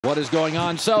What is going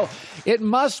on? So it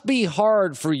must be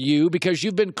hard for you because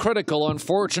you've been critical,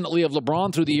 unfortunately, of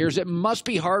LeBron through the years. It must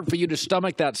be hard for you to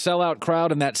stomach that sellout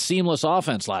crowd and that seamless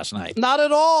offense last night. Not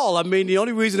at all. I mean, the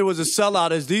only reason it was a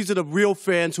sellout is these are the real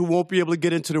fans who won't be able to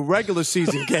get into the regular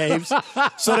season games.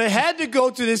 So they had to go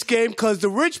to this game because the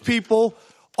rich people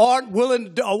don't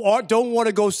want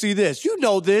to go see this. You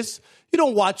know this. You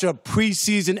don't watch a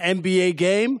preseason NBA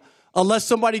game unless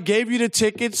somebody gave you the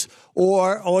tickets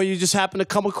or you just happen to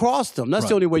come across them. That's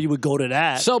the only way you would go to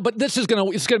that. So, but this is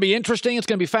it's going to be interesting. It's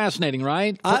going to be fascinating,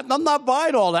 right? I'm not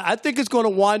buying all that. I think it's going to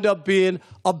wind up being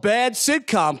a bad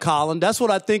sitcom, Colin. That's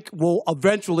what I think will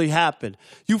eventually happen.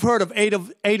 You've heard of Eight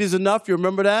is Enough. You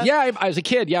remember that? Yeah, as a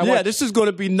kid. Yeah, this is going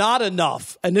to be not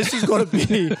enough. And this is going to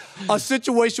be a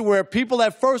situation where people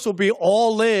at first will be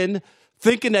all in,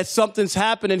 thinking that something's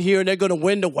happening here and they're going to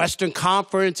win the Western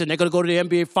Conference and they're going to go to the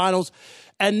NBA Finals.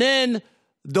 And then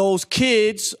those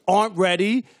kids aren't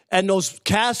ready and those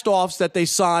cast-offs that they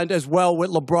signed as well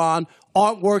with LeBron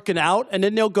aren't working out. And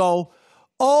then they'll go,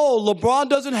 oh, LeBron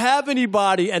doesn't have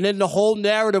anybody. And then the whole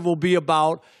narrative will be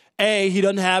about, he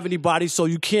doesn't have anybody, so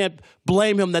you can't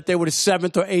blame him that they were the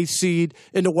 7th or 8th seed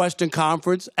in the Western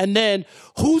Conference. And then,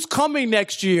 who's coming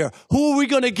next year? Who are we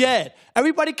going to get?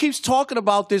 Everybody keeps talking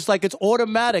about this like it's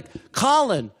automatic.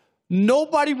 Colin,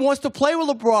 nobody wants to play with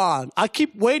LeBron. I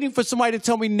keep waiting for somebody to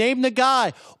tell me, name the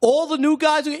guy. All the new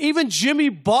guys, even Jimmy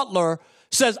Butler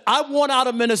says, I want out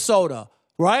of Minnesota,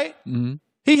 right? Mm-hmm.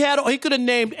 He could have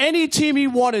named any team he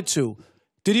wanted to.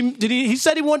 He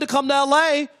said he wanted to come to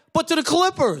L.A., but to the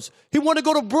Clippers. He wanted to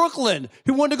go to Brooklyn.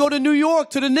 He wanted to go to New York,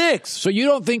 to the Knicks. So you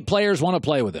don't think players want to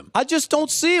play with him? I just don't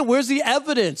see it. Where's the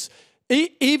evidence?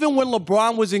 Even when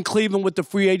LeBron was in Cleveland with the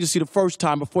free agency the first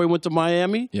time before he went to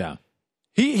Miami,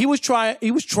 he was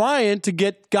trying to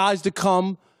get guys to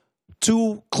come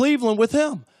to Cleveland with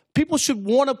him. People should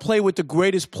want to play with the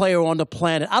greatest player on the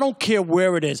planet. I don't care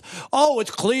where it is. Oh,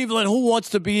 it's Cleveland. Who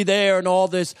wants to be there and all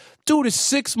this? Dude, it's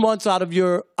 6 months out of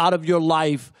your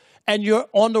life. And you're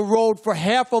on the road for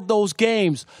half of those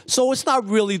games. So it's not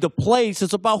really the place.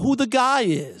 It's about who the guy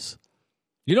is.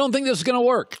 You don't think this is going to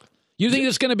work? You think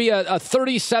it's going to be a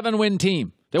 37-win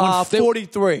team?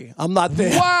 43. I'm not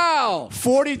there. Wow.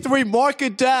 43. Mark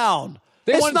it down.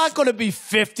 It's not going to be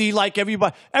 50 like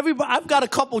everybody. I've got a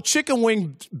couple chicken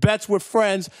wing bets with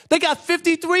friends. They got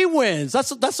 53 wins.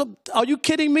 Are you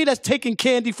kidding me? That's taking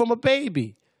candy from a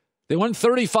baby. They won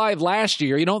 35 last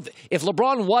year. If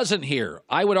LeBron wasn't here,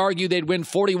 I would argue they'd win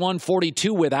 41,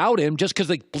 42 without him just because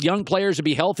the young players would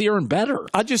be healthier and better.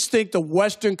 I just think the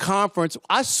Western Conference,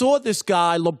 I saw this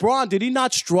guy, LeBron, did he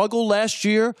not struggle last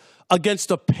year against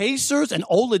the Pacers and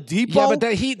Oladipo? Yeah, but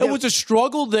it was a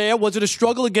struggle there. Was it a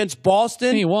struggle against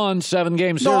Boston? He won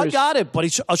 7-game series. No, I got it, but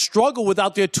it's a struggle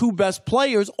without their two best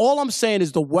players. All I'm saying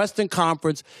is the Western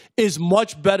Conference is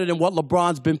much better than what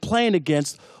LeBron's been playing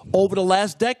against over the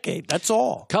last decade. That's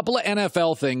all. Couple of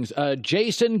NFL things.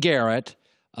 Jason Garrett,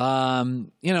 I've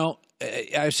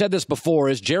said this before,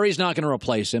 is Jerry's not going to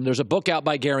replace him. There's a book out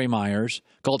by Gary Myers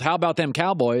called How About Them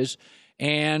Cowboys,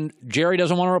 and Jerry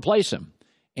doesn't want to replace him.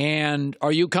 And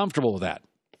are you comfortable with that?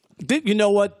 You know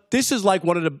what? This is like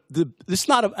one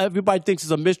of everybody thinks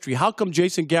it's a mystery. How come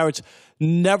Jason Garrett's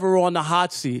never on the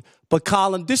hot seat? But,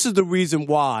 Colin, this is the reason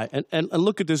why. And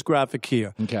look at this graphic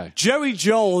here. Okay. Jerry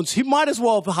Jones, he might as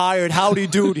well have hired Howdy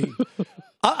Doody.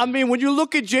 I mean, when you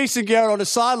look at Jason Garrett on the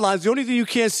sidelines, the only thing you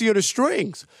can't see are the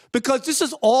strings. Because this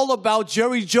is all about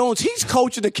Jerry Jones. He's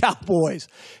coaching the Cowboys.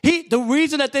 The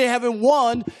reason that they haven't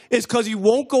won is because he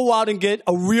won't go out and get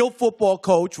a real football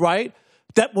coach, right,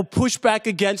 that will push back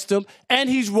against him. And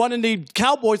he's running the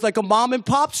Cowboys like a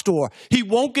mom-and-pop store. He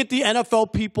won't get the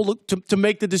NFL people to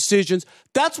make the decisions.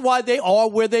 That's why they are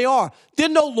where they are. They're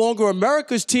no longer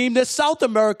America's team. They're South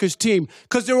America's team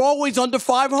because they're always under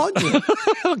 500.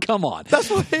 Come on. That's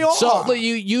what they are. So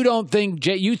you don't think –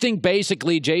 you think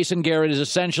basically Jason Garrett is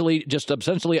essentially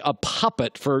a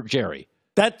puppet for Jerry?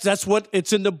 That's what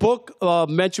it's in the book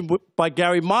mentioned by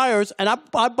Gary Myers. And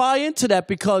I buy into that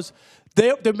because –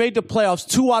 They made the playoffs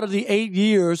 2 out of the 8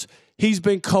 years he's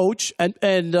been coach,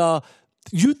 and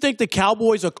you think the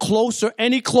Cowboys are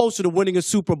any closer to winning a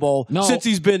Super Bowl since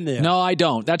he's been there? No, I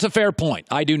don't. That's a fair point.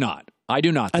 I do not.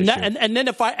 And then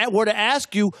if I were to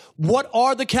ask you, what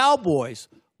are the Cowboys?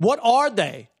 What are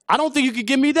they? I don't think you could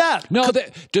give me that. No,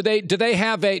 do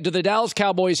the Dallas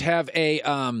Cowboys have a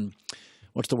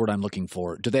what's the word I'm looking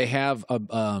for? Do they have a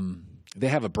They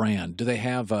have a brand. Do they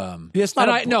have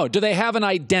do they have an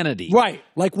identity? Right.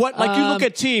 Like what? Like you look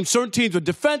at teams, certain teams are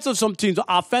defensive, some teams are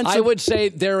offensive. I would say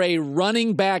they're a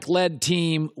running back led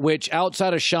team, which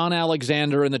outside of Sean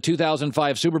Alexander in the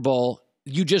 2005 Super Bowl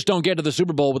you just don't get to the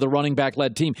Super Bowl with a running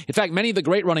back-led team. In fact, many of the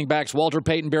great running backs, Walter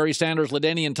Payton, Barry Sanders,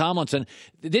 LaDainian Tomlinson,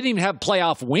 they didn't even have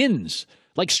playoff wins.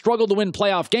 Like, struggled to win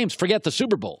playoff games. Forget the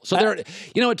Super Bowl. So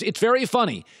it's very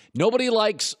funny. Nobody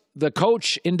likes the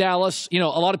coach in Dallas. A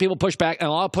lot of people push back, and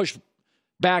a lot of push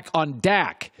back on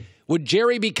Dak. Would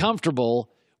Jerry be comfortable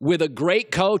with a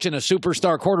great coach and a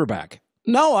superstar quarterback?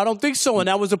 No, I don't think so. And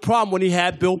that was a problem when he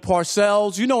had Bill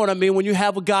Parcells. You know what I mean? When you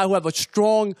have a guy who have a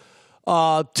strong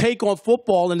take on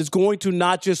football and is going to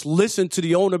not just listen to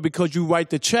the owner because you write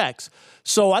the checks.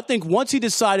 So I think once he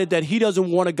decided that he doesn't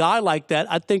want a guy like that,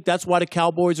 I think that's why the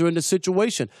Cowboys are in this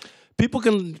situation. People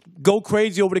can go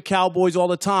crazy over the Cowboys all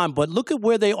the time, but look at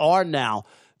where they are now.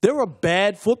 They're a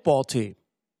bad football team.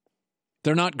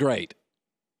 They're not great.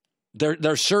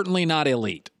 They're certainly not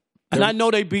elite. And I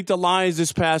know they beat the Lions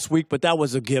this past week, but that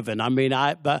was a given. I mean,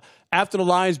 after the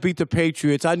Lions beat the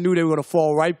Patriots, I knew they were going to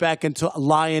fall right back into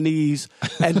Lionese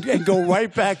and go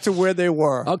right back to where they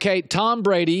were. Okay, Tom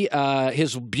Brady,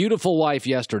 his beautiful wife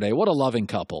yesterday, what a loving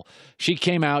couple. She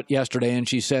came out yesterday and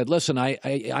she said, listen,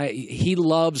 he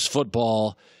loves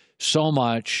football so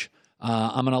much.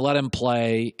 I'm going to let him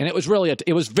play. And it was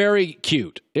it was very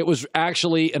cute. It was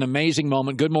actually an amazing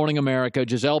moment. Good Morning America,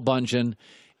 Gisele Bundchen.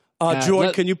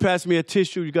 Joy, can you pass me a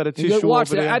tissue? You got a tissue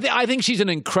over there? I think she's an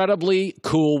incredibly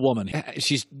cool woman.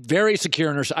 She's very secure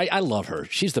in her. I love her.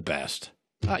 She's the best.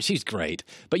 She's great.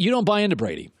 But you don't buy into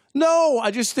Brady. No,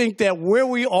 I just think that where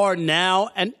we are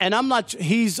now, and I'm not –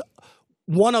 he's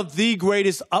one of the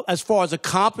greatest as far as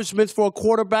accomplishments for a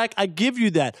quarterback. I give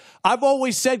you that. I've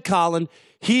always said, Colin,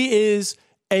 he is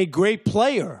a great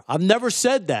player. I've never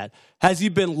said that. Has he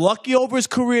been lucky over his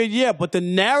career? Yeah, but the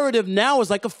narrative now is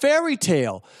like a fairy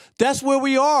tale. That's where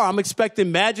we are. I'm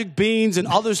expecting magic beans and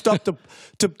other stuff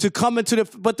to come into the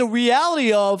 – but the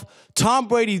reality of Tom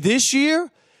Brady this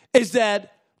year is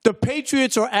that the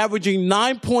Patriots are averaging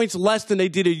 9 points less than they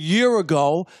did a year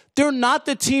ago. They're not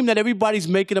the team that everybody's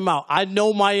making them out. I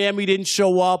know Miami didn't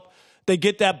show up. They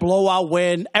get that blowout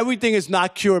win. Everything is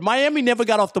not cured. Miami never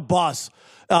got off the bus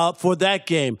for that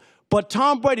game. But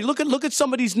Tom Brady, look at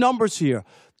some of these numbers here.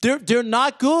 They're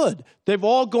not good. They've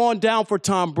all gone down for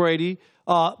Tom Brady.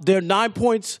 They're 9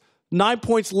 points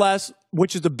less,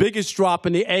 which is the biggest drop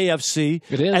in the AFC.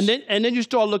 It is. And then you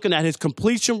start looking at his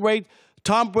completion rate.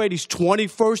 Tom Brady's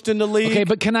 21st in the league. Okay,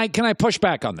 but can I push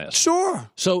back on this? Sure.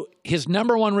 So his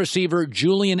number one receiver,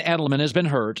 Julian Edelman, has been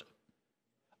hurt.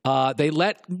 They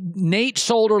let Nate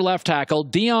Solder, left tackle,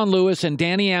 Dion Lewis, and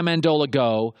Danny Amendola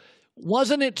go.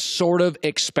 Wasn't it sort of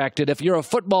expected? If you're a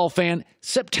football fan,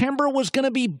 September was going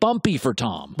to be bumpy for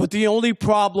Tom. But the only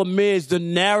problem is the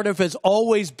narrative has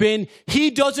always been he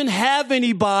doesn't have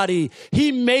anybody.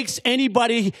 He makes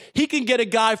anybody. He can get a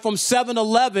guy from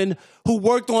 7-Eleven who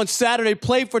worked on Saturday,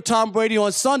 played for Tom Brady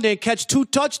on Sunday, and catch 2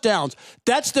 touchdowns.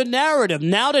 That's the narrative.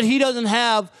 Now that he doesn't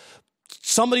have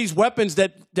some of these weapons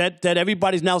that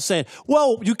everybody's now saying,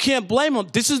 well, you can't blame him.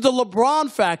 This is the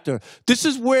LeBron factor. This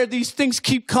is where these things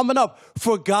keep coming up.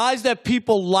 For guys that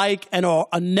people like and are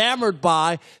enamored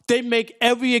by, they make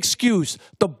every excuse.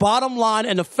 The bottom line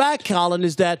and the fact, Colin,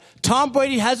 is that Tom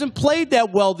Brady hasn't played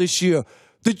that well this year.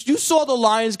 You saw the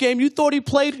Lions game. You thought he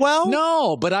played well?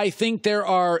 No, but I think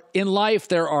in life,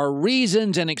 there are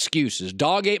reasons and excuses.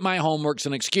 Dog ate my homework's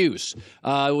an excuse.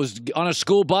 It was on a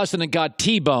school bus and it got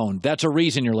T-boned. That's a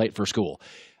reason you're late for school.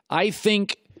 I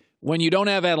think when you don't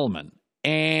have Edelman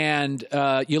and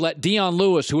you let Dion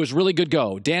Lewis, who is really good,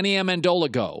 go, Danny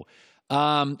Amendola go,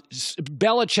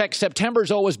 Belichick, September's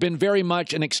always been very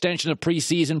much an extension of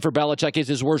preseason for Belichick. It's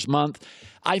his worst month.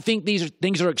 I think these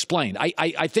things are explained.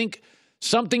 I think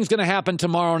something's going to happen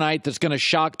tomorrow night that's going to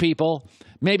shock people.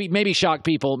 Maybe shock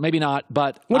people, maybe not.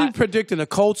 But what are you predicting? A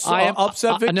Colts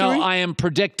upset victory? No, I am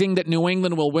predicting that New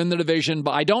England will win the division.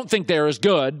 But I don't think they're as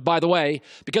good, by the way,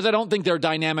 because I don't think they're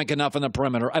dynamic enough in the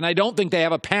perimeter, and I don't think they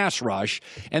have a pass rush.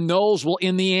 And those will,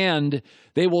 in the end,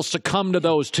 they will succumb to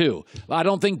those too. I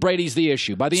don't think Brady's the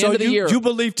issue. By the end of the year, you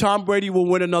believe Tom Brady will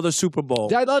win another Super Bowl?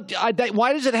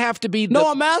 Why does it have to be?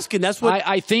 No, I'm asking. That's what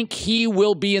I think he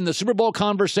will be in the Super Bowl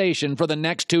conversation for the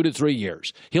next 2 to 3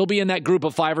 years. He'll be in that group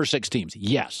of 5 or 6 teams.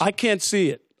 Yes. I can't see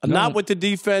it. No. Not with the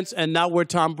defense and not where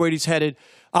Tom Brady's headed.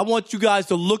 I want you guys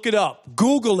to look it up.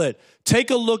 Google it.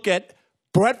 Take a look at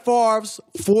Brett Favre's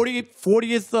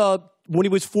 40th when he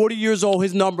was 40 years old,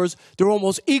 his numbers. They're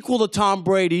almost equal to Tom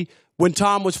Brady when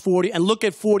Tom was 40. And look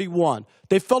at 41.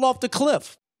 They fell off the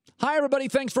cliff. Hi, everybody.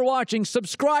 Thanks for watching.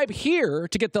 Subscribe here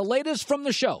to get the latest from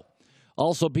the show.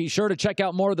 Also, be sure to check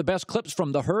out more of the best clips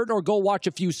from The Herd or go watch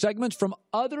a few segments from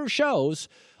other shows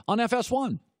on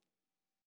FS1.